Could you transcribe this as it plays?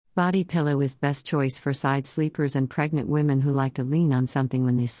Body pillow is best choice for side sleepers and pregnant women who like to lean on something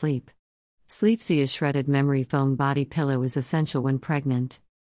when they sleep. Sleepsia's shredded memory foam body pillow is essential when pregnant.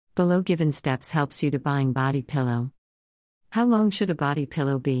 Below given steps helps you to buying body pillow. How long should a body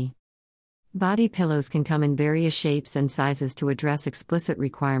pillow be? Body pillows can come in various shapes and sizes to address explicit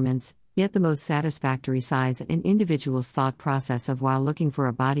requirements, yet the most satisfactory size in individuals' thought process of while looking for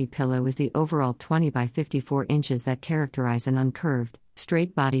a body pillow is the overall 20 by 54 inches that characterize an uncurved,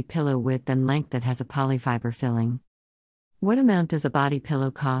 straight body pillow width and length that has a polyfiber filling. What amount does a body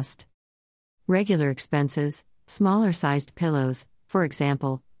pillow cost? Regular expenses, smaller sized pillows, for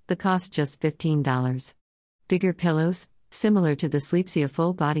example, the cost just $15. Bigger pillows, similar to the Sleepsia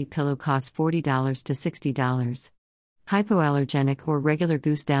full body pillow, cost $40 to $60. Hypoallergenic or regular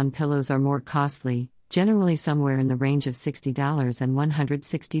goose down pillows are more costly, generally somewhere in the range of $60 and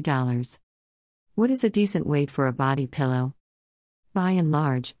 $160. What is a decent weight for a body pillow? By and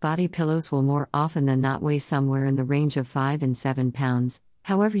large, body pillows will more often than not weigh somewhere in the range of 5 and 7 pounds,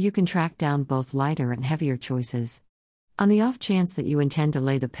 however, you can track down both lighter and heavier choices. On the off chance that you intend to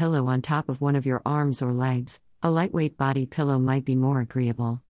lay the pillow on top of one of your arms or legs, a lightweight body pillow might be more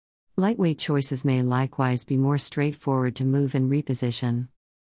agreeable. Lightweight choices may likewise be more straightforward to move and reposition.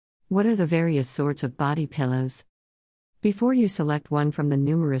 What are the various sorts of body pillows? Before you select one from the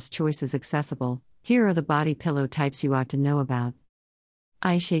numerous choices accessible, here are the body pillow types you ought to know about.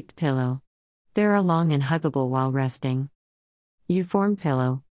 I-shaped pillow. They are long and huggable while resting. U-form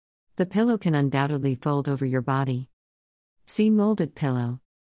pillow. The pillow can undoubtedly fold over your body. C-molded pillow.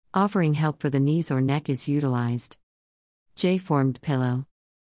 Offering help for the knees or neck is utilized. J-formed pillow.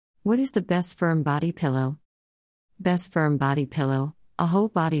 What is the best firm body pillow? Best firm body pillow, a whole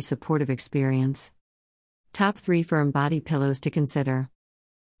body supportive experience. Top 3 firm body pillows to consider.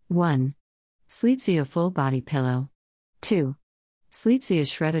 1. Sleepsia full body pillow. 2. Sleepsia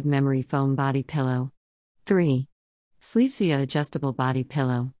shredded memory foam body pillow. 3. Sleepsia adjustable body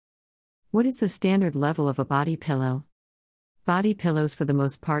pillow. What is the standard level of a body pillow? Body pillows for the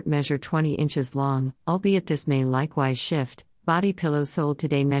most part measure 20 inches long, albeit this may likewise shift. Body pillows sold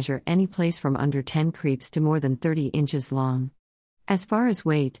today measure any place from under 10 creeps to more than 30 inches long. As far as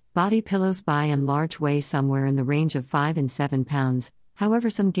weight, body pillows by and large weigh somewhere in the range of 5 and 7 pounds, however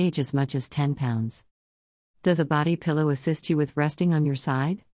some gauge as much as 10 pounds. Does a body pillow assist you with resting on your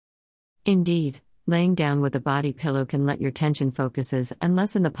side? Indeed, laying down with a body pillow can let your tension focuses and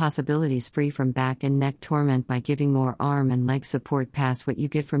lessen the possibilities free from back and neck torment by giving more arm and leg support past what you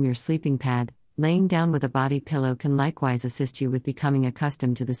get from your sleeping pad. Laying down with a body pillow can likewise assist you with becoming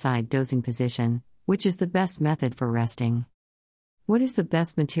accustomed to the side dozing position, which is the best method for resting. What is the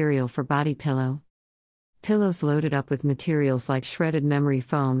best material for body pillow? Pillows loaded up with materials like shredded memory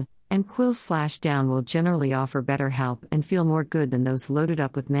foam and quill/down will generally offer better help and feel more good than those loaded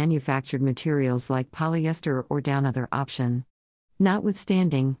up with manufactured materials like polyester or down other option.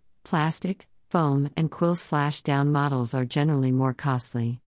 Notwithstanding, plastic, foam, and quill/down models are generally more costly.